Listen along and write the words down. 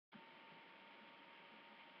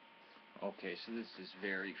Okay, so this is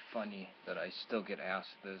very funny that I still get asked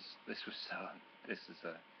this. This is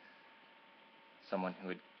someone who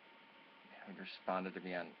had responded to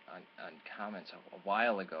me on comments a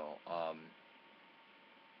while ago.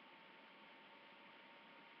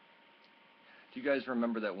 Do you guys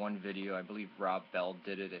remember that one video? I believe Rob Bell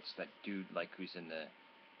did it. It's that dude like who's in the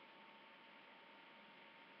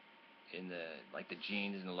like the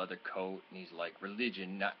jeans and the leather coat, and he's like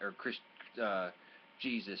religion, not or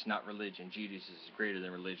Jesus, not religion. Jesus is greater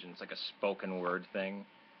than religion. It's like a spoken word thing,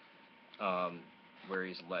 um, where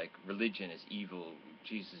he's like, religion is evil,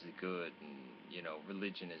 Jesus is good, and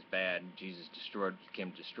religion is bad. Jesus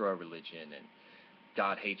came to destroy religion, and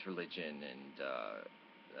God hates religion, and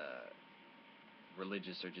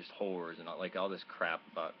religious are just whores, and like all this crap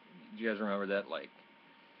about. Do you guys remember that? Like,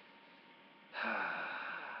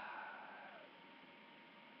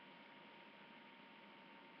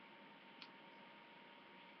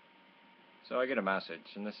 so I get a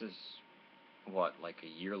message, and this is what, like a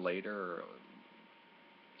year later, or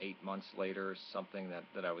 8 months later, or something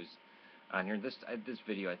that I was on here. This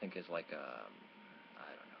video I think is like I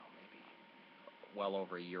don't know, maybe well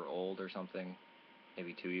over a year old or something,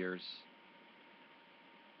 maybe 2 years.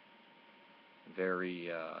 Very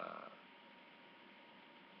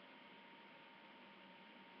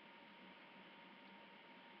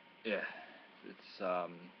yeah, it's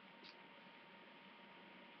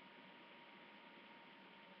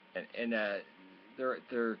and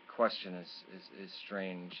their question is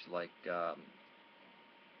strange. Like,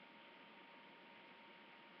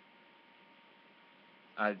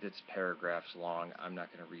 it's paragraphs long. I'm not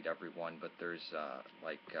going to read every one, but there's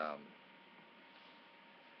like,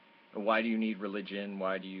 why do you need religion?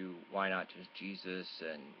 Why not just Jesus?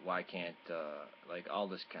 And why can't like all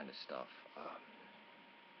this kind of stuff.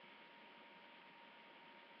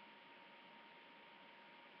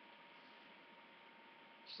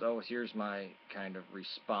 So here's my kind of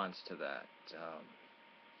response to that.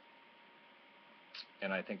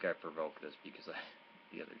 And I think I provoked this because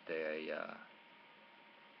the other day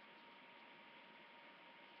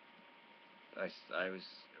I was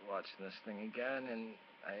watching this thing again, and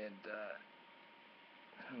I had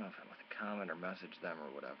I don't know if I left a comment or message them or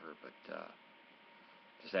whatever, but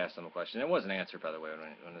just asked them a question. It wasn't answered, by the way,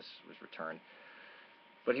 when this was returned.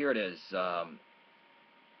 But here it is.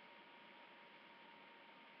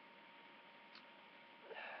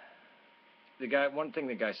 One thing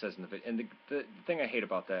the guy says in the video, and the thing I hate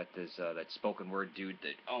about that is that spoken word dude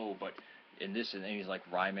that, but in this, and he's like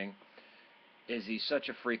rhyming, is he's such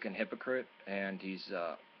a freaking hypocrite, and he's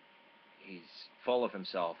full of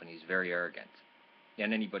himself, and he's very arrogant.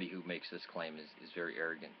 And anybody who makes this claim is very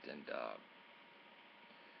arrogant and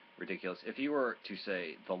ridiculous. If you were to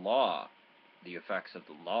say the law, the effects of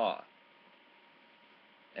the law,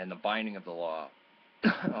 and the binding of the law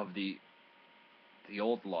of the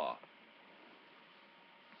old law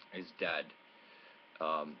is dead,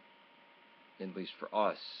 at least for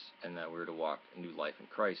us, and that we're to walk a new life in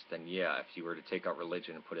Christ, then yeah, if you were to take out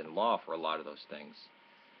religion and put in law for a lot of those things,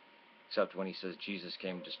 except when he says Jesus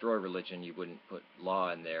came to destroy religion, you wouldn't put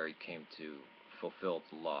law in there. He came to fulfill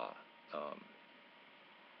the law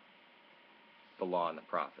and the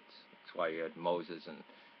prophets. That's why you had Moses and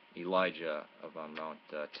Elijah up on Mount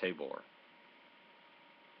Tabor.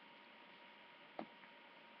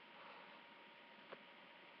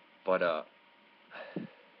 But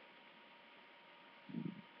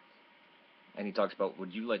and he talks about,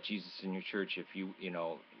 would you let Jesus in your church if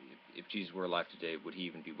if Jesus were alive today, would he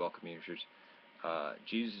even be welcome in your church?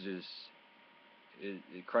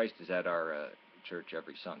 Christ is at our church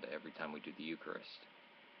every Sunday, every time we do the Eucharist.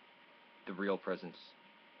 The real presence,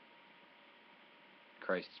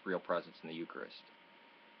 Christ's real presence in the Eucharist.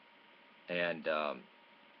 And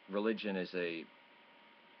religion is a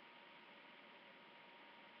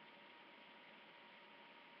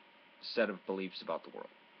set of beliefs about the world,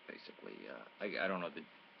 basically. I don't know the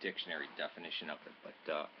dictionary definition of it,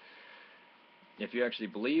 but if you actually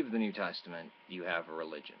believe the New Testament, you have a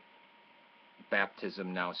religion.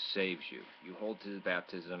 Baptism now saves you. You hold to the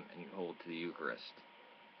baptism and you hold to the Eucharist.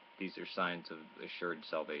 These are signs of assured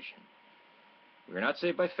salvation. We are not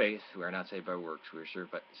saved by faith. We are not saved by works. We are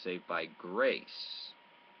saved by grace.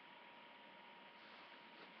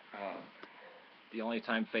 The only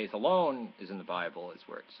time faith alone is in the Bible is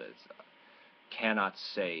where it says cannot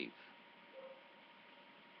save.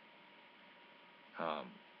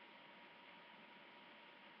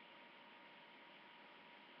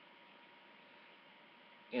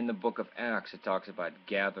 In the book of Acts, it talks about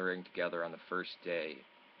gathering together on the first day,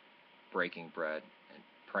 breaking bread, and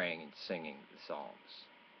praying and singing the Psalms.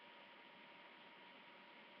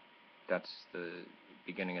 That's the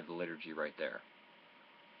beginning of the liturgy right there.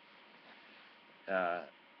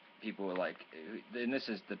 People were like, and this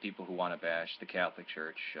is the people who want to bash the Catholic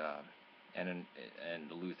Church and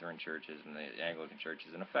the Lutheran churches and the Anglican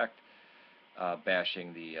churches, in effect,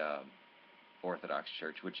 bashing the Orthodox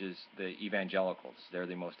Church, which is the evangelicals. They're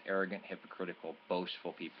the most arrogant, hypocritical,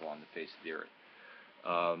 boastful people on the face of the earth.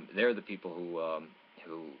 They're the people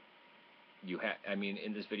who you have. I mean,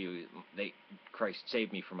 in this video, Christ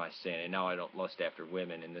saved me from my sin, and now I don't lust after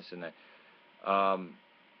women and this and that.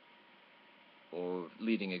 Or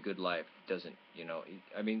leading a good life doesn't,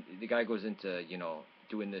 I mean, the guy goes into,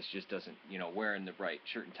 doing this just doesn't, wearing the right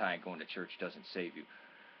shirt and tie and going to church doesn't save you,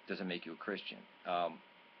 doesn't make you a Christian.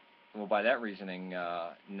 Well, by that reasoning,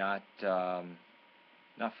 not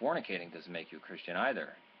fornicating doesn't make you a Christian either.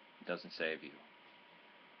 It doesn't save you.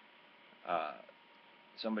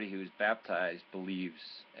 Somebody who's baptized,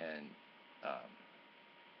 believes, and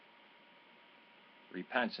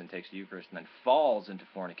repents and takes the Eucharist and then falls into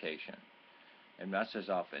fornication and messes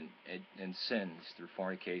up and sins through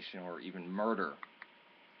fornication or even murder,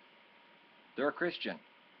 they're a Christian.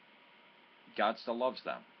 God still loves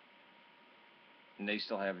them. And they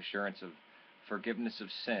still have assurance of forgiveness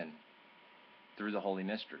of sin through the holy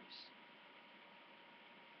mysteries.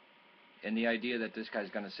 And the idea that this guy's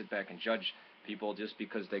going to sit back and judge people just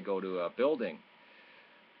because they go to a building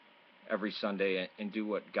every Sunday and do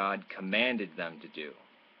what God commanded them to do.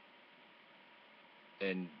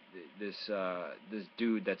 And this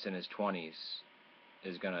dude that's in his 20s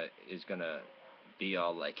is gonna be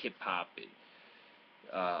all like hip hop,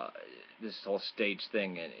 this whole stage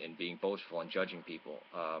thing, and being boastful and judging people.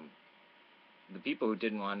 The people who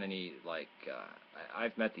didn't want any, like,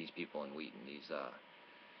 I've met these people in Wheaton.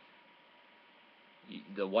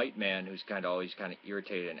 The white man who's always kind of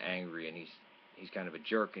irritated and angry, and he's kind of a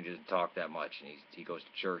jerk and he doesn't talk that much, and he goes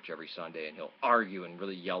to church every Sunday and he'll argue and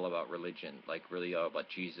really yell about religion, like really yell about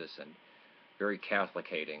Jesus, and very Catholic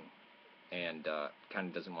hating, and kind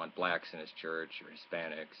of doesn't want blacks in his church or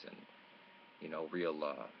Hispanics, and real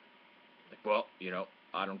like, well,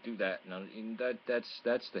 I don't do that. No,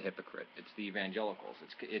 that's the hypocrite. It's the evangelicals.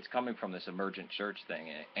 It's coming from this emergent church thing,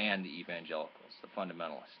 and the evangelicals, the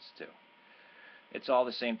fundamentalists too. It's all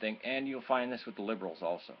the same thing, and you'll find this with the liberals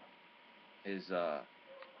also. Is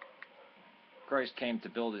Christ came to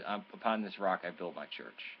build it upon this rock I build my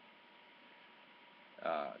church.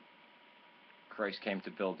 Christ came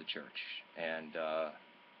to build the church, and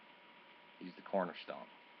he's the cornerstone,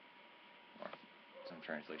 or some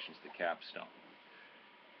translations the capstone.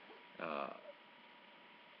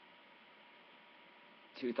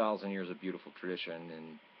 2,000 years of beautiful tradition,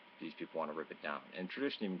 and these people want to rip it down. And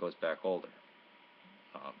tradition even goes back older,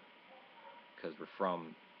 because we're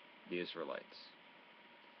from the Israelites.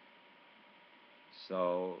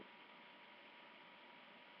 So,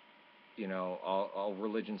 all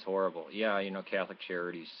religion's horrible. Yeah, Catholic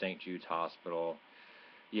Charities, St. Jude's Hospital.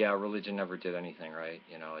 Yeah, religion never did anything right.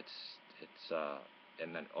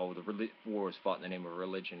 And then, the war was fought in the name of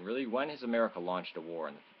religion. Really, when has America launched a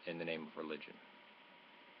war in the name of religion?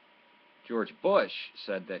 George Bush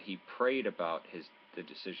said that he prayed about the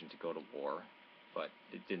decision to go to war, but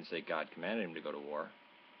it didn't say God commanded him to go to war.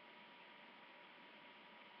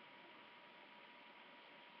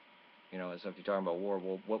 So if you're talking about war,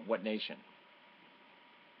 well, what nation?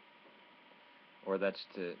 Or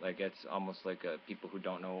it's almost like people who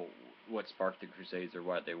don't know what sparked the Crusades or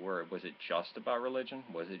what they were. Was it just about religion?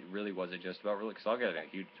 Was it just about religion? Because I'll get in a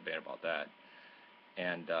huge debate about that.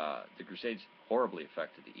 And the Crusades horribly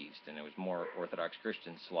affected the East, and it was more Orthodox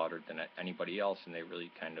Christians slaughtered than anybody else, and they really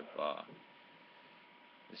kind of,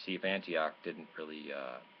 the See of Antioch didn't really,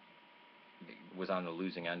 was on the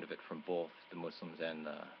losing end of it from both the Muslims and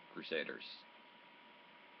the Crusaders.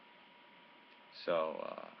 So,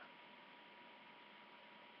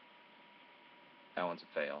 that one's a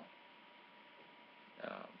fail.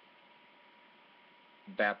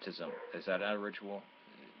 Baptism, is that a ritual?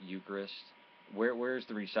 Eucharist? Where's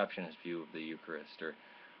the receptionist view of the Eucharist,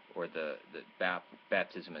 or the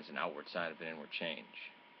baptism as an outward sign of an inward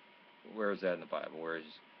change? Where is that in the Bible? Where is,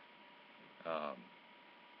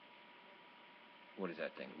 what is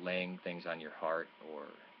that thing? Laying things on your heart, or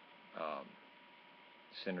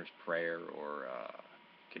sinner's prayer, or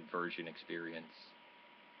conversion experience?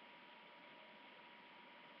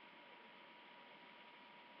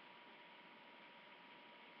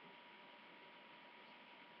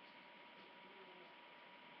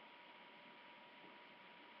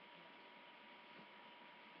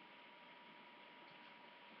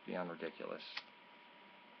 Beyond ridiculous.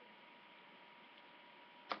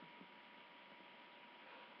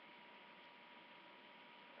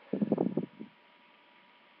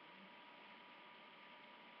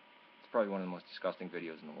 probably one of the most disgusting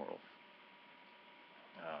videos in the world.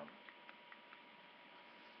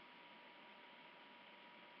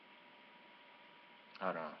 I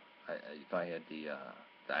don't know. If I had the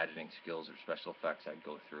editing skills or special effects, I'd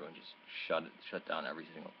go through and just shut down every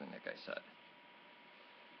single thing that guy said.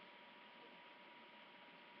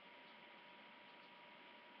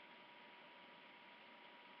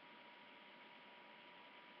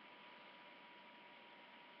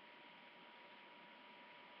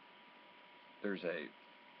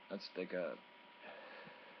 Let's take an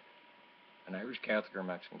Irish Catholic or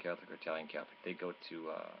Mexican Catholic or Italian Catholic. They go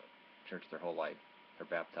to church their whole life. They're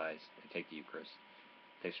baptized. They take the Eucharist.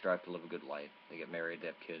 They strive to live a good life. They get married. They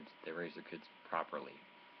have kids. They raise their kids properly.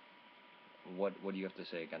 What do you have to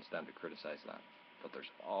say against them to criticize them? But there's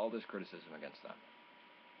all this criticism against them.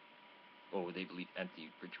 Oh, they believe empty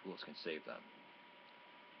rituals can save them.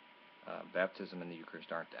 Baptism and the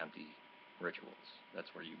Eucharist aren't empty rituals.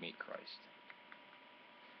 That's where you meet Christ.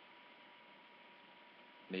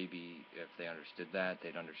 Maybe if they understood that,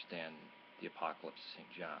 they'd understand the Apocalypse of St.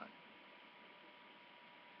 John.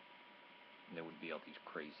 And there would be all these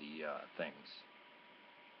crazy things.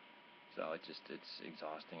 So it's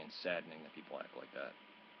exhausting and saddening that people act like that.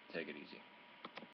 Take it easy.